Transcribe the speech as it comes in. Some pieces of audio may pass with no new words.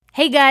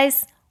Hey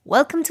guys,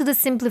 welcome to the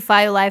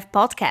Simplify Your Life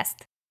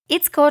podcast.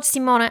 It's Coach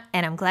Simona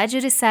and I'm glad you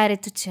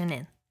decided to tune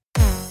in.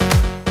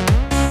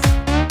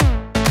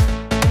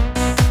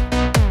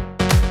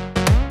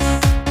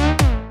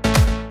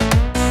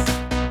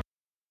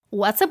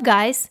 What's up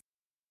guys?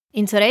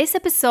 In today's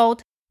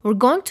episode, we're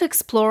going to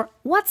explore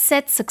what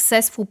sets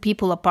successful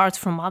people apart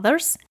from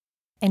others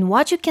and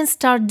what you can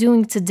start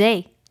doing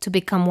today to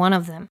become one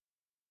of them.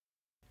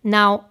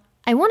 Now,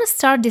 I want to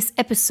start this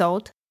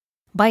episode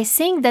by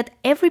saying that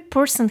every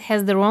person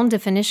has their own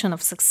definition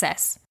of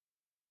success.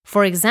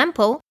 For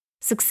example,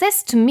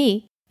 success to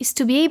me is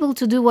to be able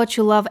to do what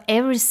you love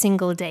every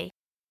single day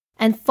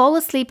and fall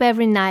asleep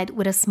every night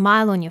with a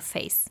smile on your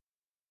face.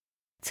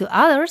 To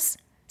others,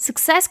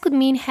 success could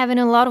mean having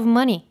a lot of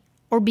money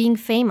or being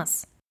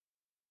famous.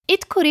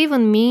 It could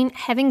even mean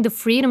having the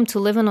freedom to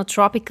live on a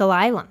tropical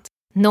island,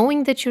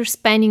 knowing that you're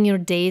spending your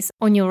days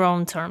on your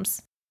own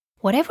terms.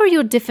 Whatever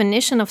your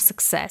definition of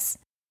success,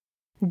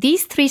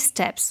 these 3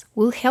 steps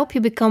will help you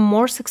become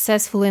more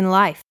successful in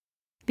life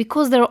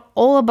because they're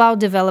all about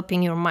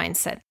developing your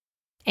mindset.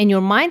 And your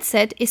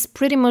mindset is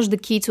pretty much the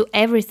key to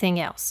everything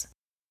else.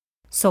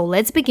 So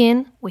let's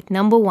begin with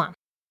number 1.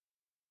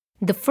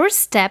 The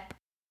first step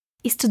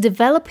is to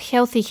develop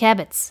healthy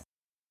habits.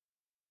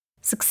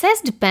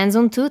 Success depends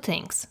on 2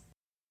 things: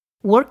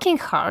 working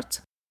hard,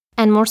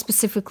 and more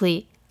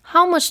specifically,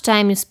 how much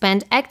time you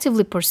spend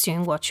actively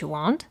pursuing what you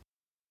want,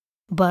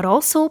 but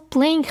also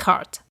playing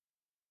hard,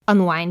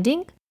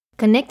 unwinding,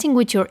 connecting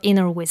with your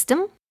inner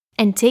wisdom,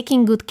 and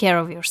taking good care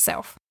of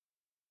yourself.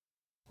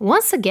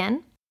 Once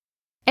again,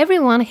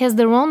 everyone has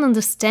their own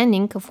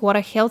understanding of what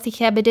a healthy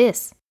habit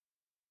is.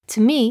 To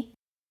me,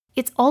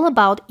 it's all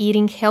about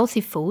eating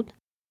healthy food,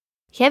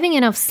 having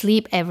enough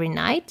sleep every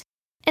night,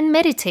 and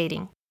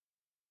meditating.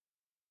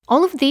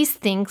 All of these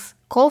things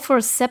call for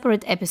a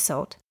separate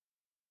episode,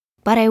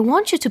 but I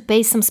want you to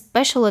pay some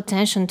special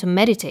attention to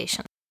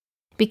meditation,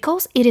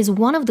 because it is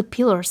one of the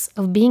pillars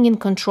of being in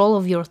control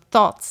of your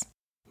thoughts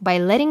by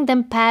letting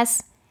them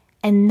pass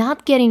and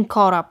not getting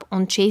caught up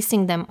on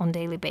chasing them on a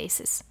daily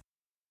basis.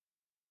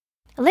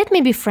 Let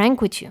me be frank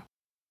with you.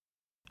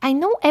 I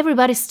know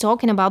everybody's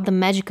talking about the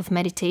magic of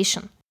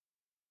meditation,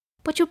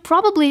 but you're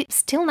probably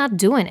still not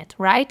doing it,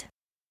 right?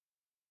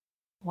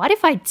 What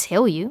if I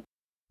tell you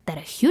that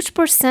a huge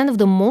percent of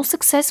the most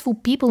successful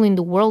people in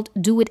the world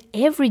do it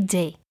every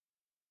day?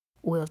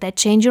 Will that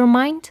change your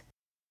mind?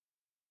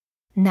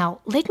 Now,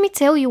 let me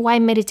tell you why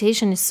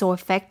meditation is so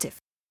effective.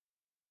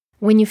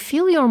 When you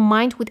fill your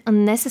mind with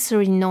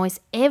unnecessary noise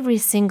every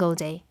single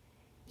day,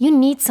 you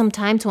need some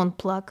time to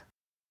unplug.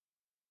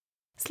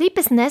 Sleep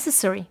is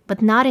necessary,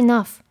 but not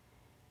enough.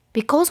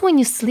 Because when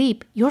you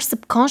sleep, your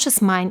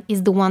subconscious mind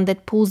is the one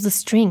that pulls the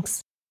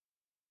strings.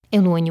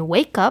 And when you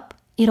wake up,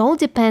 it all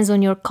depends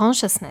on your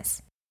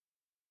consciousness.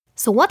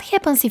 So what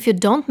happens if you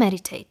don't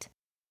meditate?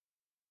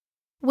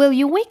 Well,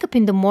 you wake up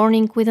in the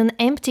morning with an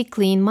empty,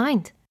 clean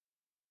mind.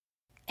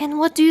 And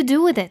what do you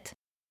do with it?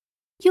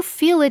 You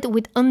fill it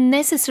with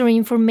unnecessary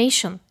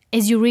information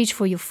as you reach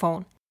for your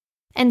phone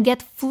and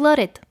get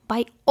flooded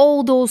by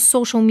all those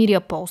social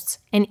media posts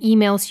and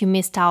emails you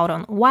missed out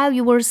on while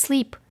you were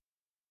asleep.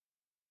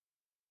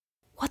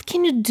 What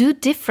can you do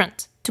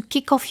different to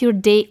kick off your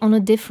day on a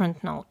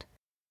different note?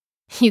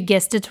 You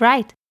guessed it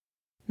right.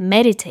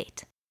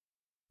 Meditate.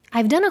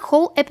 I've done a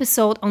whole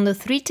episode on the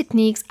 3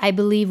 techniques I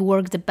believe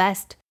work the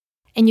best,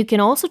 and you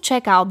can also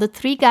check out the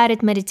 3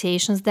 guided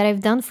meditations that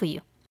I've done for you.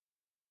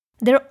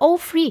 They're all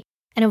free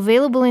and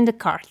available in the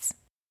cards,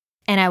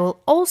 and I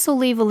will also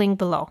leave a link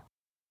below.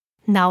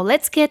 Now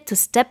let's get to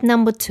step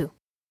number 2.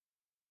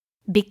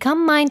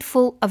 Become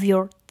mindful of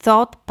your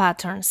thought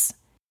patterns.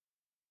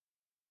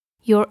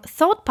 Your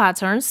thought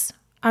patterns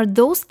are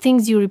those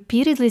things you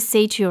repeatedly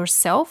say to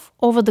yourself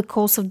over the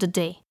course of the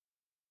day.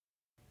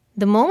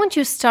 The moment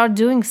you start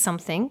doing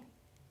something,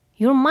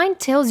 your mind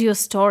tells you a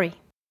story.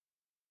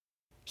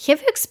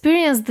 Have you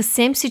experienced the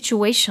same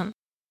situation,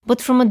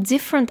 but from a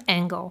different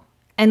angle,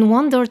 and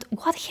wondered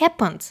what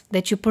happened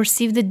that you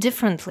perceived it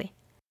differently?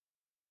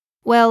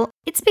 Well,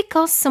 it's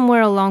because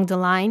somewhere along the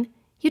line,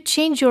 you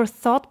change your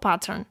thought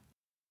pattern.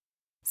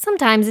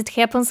 Sometimes it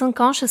happens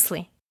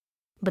unconsciously,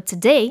 but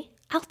today,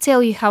 I'll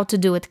tell you how to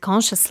do it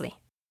consciously.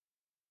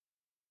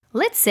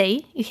 Let's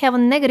say you have a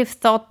negative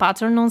thought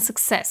pattern on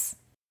success.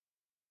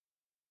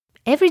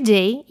 Every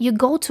day you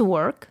go to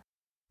work,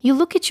 you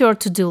look at your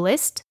to-do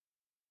list,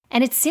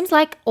 and it seems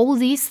like all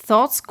these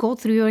thoughts go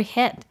through your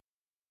head.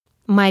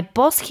 My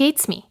boss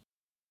hates me.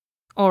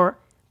 Or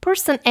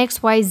person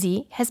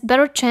XYZ has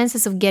better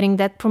chances of getting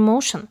that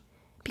promotion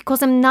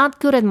because I'm not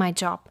good at my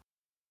job.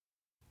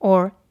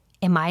 Or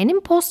am I an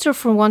imposter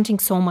for wanting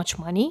so much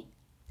money?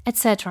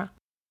 Etc.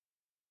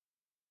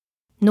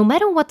 No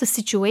matter what the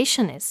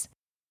situation is,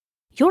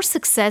 your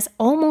success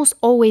almost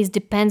always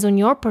depends on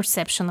your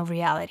perception of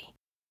reality.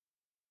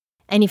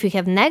 And if you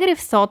have negative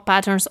thought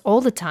patterns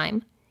all the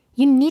time,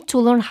 you need to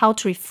learn how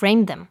to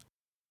reframe them.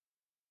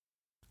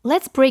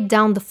 Let's break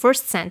down the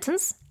first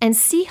sentence and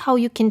see how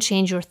you can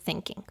change your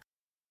thinking.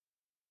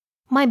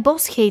 My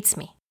boss hates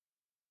me.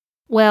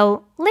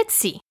 Well, let's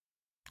see.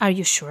 Are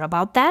you sure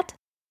about that?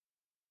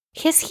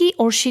 Has he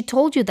or she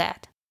told you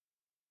that?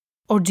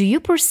 Or do you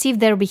perceive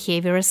their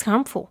behavior as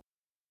harmful?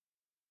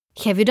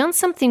 Have you done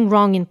something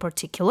wrong in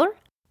particular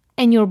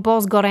and your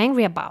boss got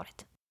angry about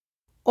it?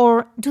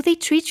 Or do they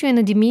treat you in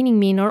a demeaning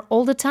manner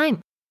all the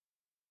time?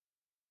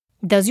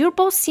 Does your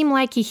boss seem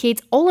like he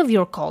hates all of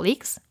your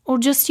colleagues or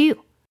just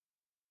you?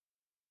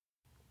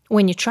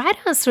 When you try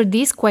to answer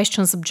these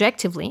questions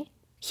objectively,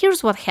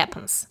 here's what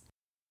happens.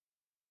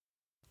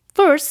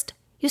 First,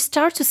 you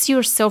start to see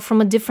yourself from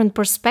a different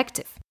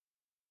perspective.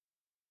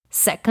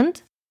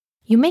 Second,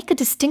 you make a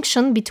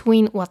distinction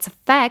between what's a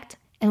fact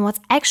and what's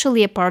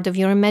actually a part of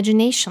your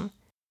imagination.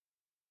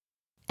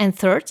 And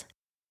third,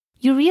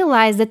 you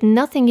realize that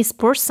nothing is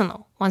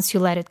personal once you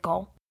let it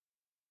go.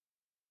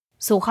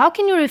 So how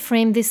can you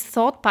reframe this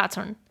thought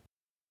pattern?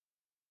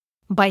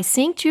 By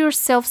saying to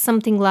yourself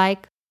something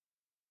like,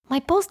 "My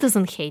boss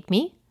doesn't hate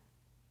me.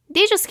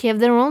 They just have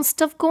their own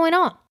stuff going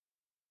on."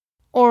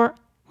 Or,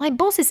 "My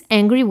boss is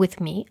angry with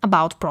me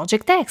about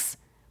Project X,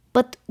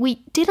 but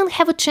we didn't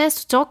have a chance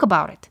to talk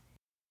about it.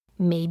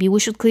 Maybe we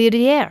should clear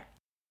the air."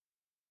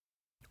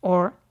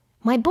 Or,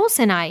 "My boss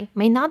and I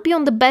may not be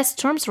on the best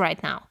terms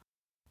right now,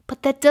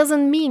 but that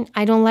doesn't mean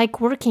I don't like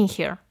working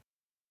here."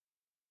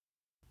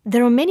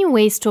 There are many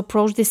ways to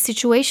approach this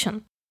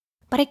situation,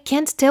 but I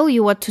can't tell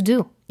you what to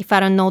do if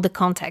I don't know the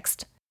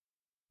context.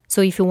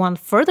 So if you want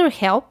further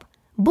help,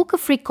 book a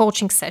free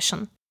coaching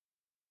session,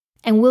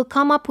 and we'll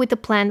come up with a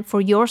plan for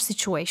your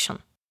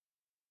situation.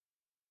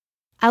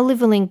 I'll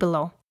leave a link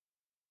below.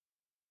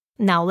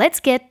 Now let's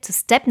get to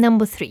step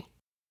number 3.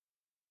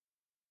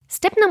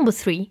 Step number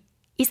 3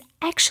 is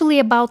actually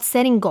about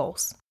setting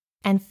goals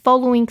and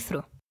following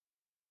through.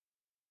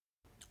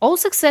 All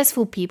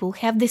successful people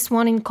have this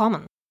one in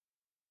common.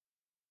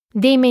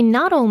 They may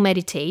not all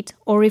meditate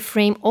or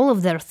reframe all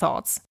of their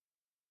thoughts,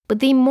 but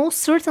they most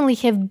certainly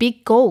have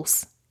big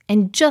goals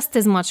and just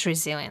as much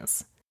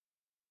resilience.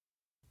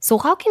 So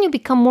how can you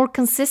become more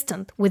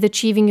consistent with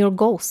achieving your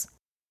goals?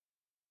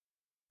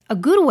 A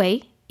good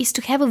way is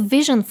to have a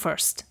vision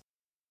first.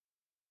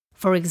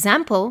 For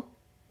example,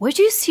 where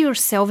do you see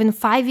yourself in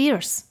 5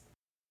 years?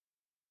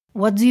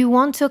 What do you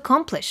want to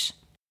accomplish?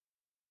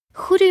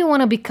 Who do you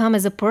want to become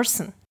as a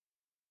person?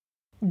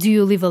 Do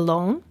you live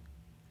alone?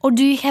 Or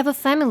do you have a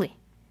family?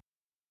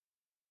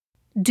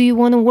 Do you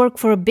want to work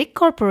for a big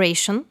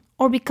corporation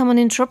or become an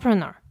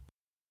entrepreneur?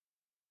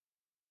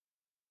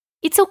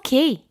 It's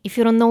okay if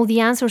you don't know the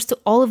answers to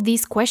all of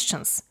these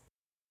questions.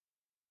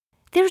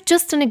 They're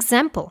just an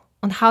example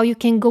on how you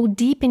can go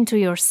deep into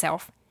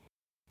yourself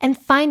and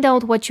find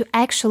out what you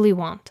actually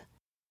want.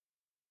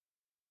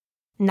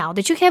 Now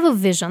that you have a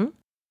vision,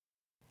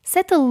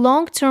 set a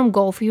long-term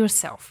goal for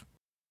yourself.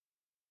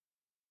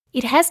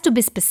 It has to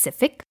be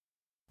specific,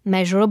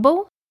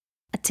 measurable,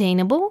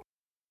 attainable,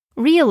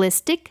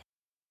 realistic,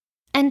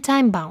 and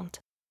time-bound.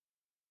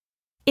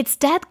 It's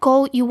that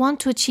goal you want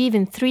to achieve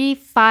in 3,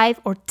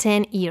 5, or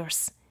 10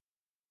 years.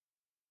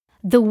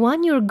 The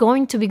one you're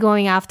going to be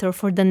going after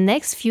for the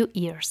next few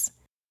years.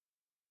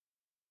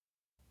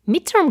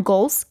 Midterm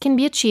goals can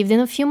be achieved in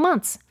a few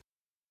months,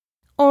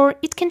 or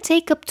it can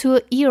take up to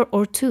a year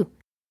or 2.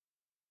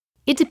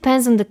 It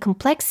depends on the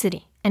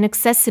complexity and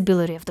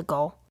accessibility of the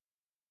goal.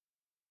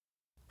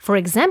 For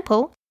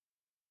example,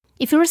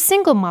 if you're a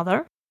single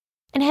mother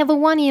and have a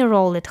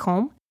 1-year-old at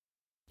home,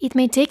 it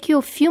may take you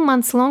a few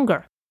months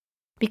longer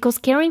because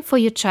caring for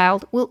your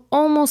child will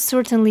almost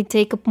certainly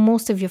take up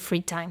most of your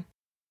free time.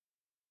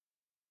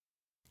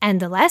 And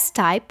the last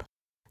type,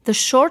 the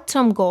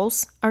short-term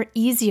goals, are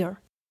easier.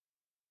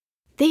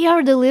 They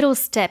are the little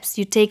steps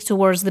you take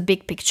towards the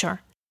big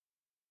picture.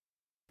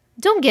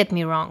 Don't get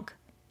me wrong,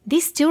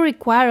 these still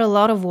require a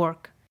lot of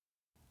work,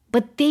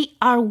 but they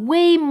are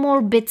way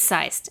more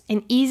bit-sized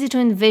and easy to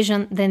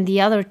envision than the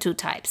other 2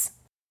 types.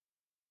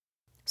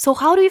 So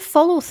how do you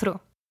follow through?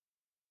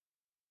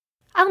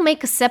 I'll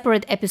make a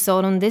separate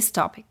episode on this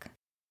topic,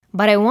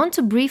 but I want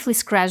to briefly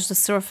scratch the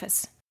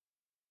surface.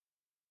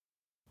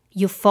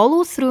 You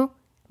follow through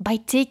by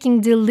taking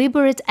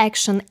deliberate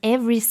action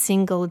every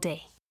single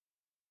day.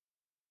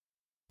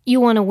 You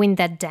want to win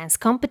that dance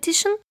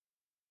competition?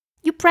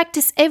 You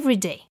practice every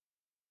day.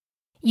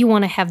 You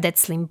want to have that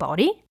slim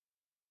body?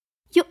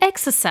 You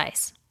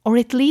exercise, or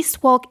at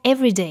least walk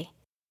every day.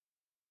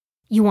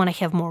 You want to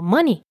have more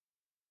money?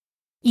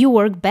 You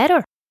work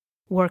better,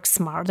 work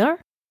smarter,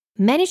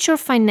 manage your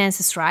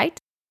finances right,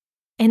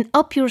 and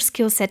up your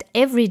skill set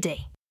every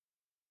day.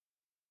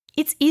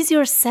 It's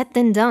easier said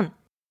than done,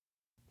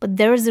 but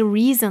there is a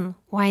reason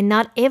why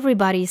not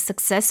everybody is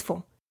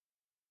successful.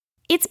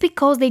 It's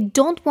because they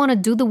don't want to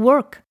do the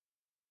work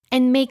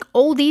and make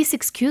all these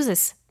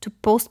excuses to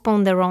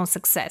postpone their own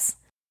success.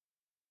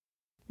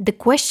 The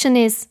question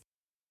is,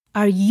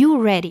 are you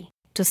ready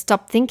to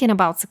stop thinking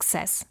about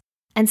success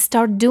and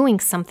start doing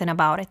something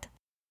about it?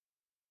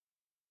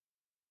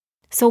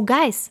 So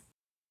guys,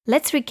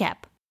 let's recap.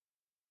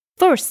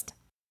 First,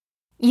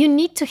 you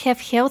need to have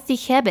healthy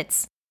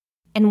habits,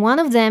 and one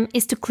of them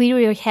is to clear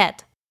your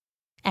head,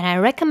 and I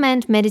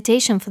recommend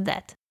meditation for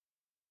that.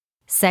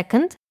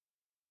 Second,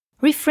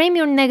 Reframe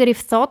your negative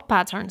thought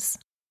patterns,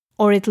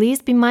 or at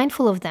least be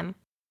mindful of them.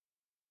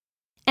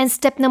 And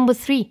step number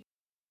 3,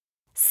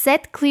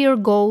 set clear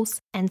goals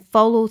and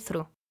follow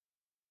through.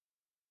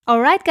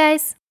 Alright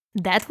guys,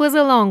 that was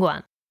a long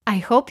one. I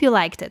hope you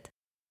liked it.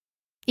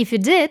 If you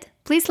did,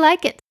 please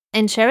like it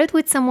and share it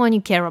with someone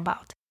you care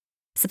about.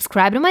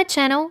 Subscribe to my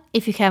channel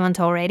if you haven't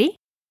already,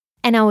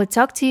 and I will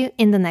talk to you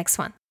in the next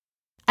one.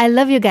 I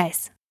love you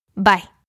guys. Bye.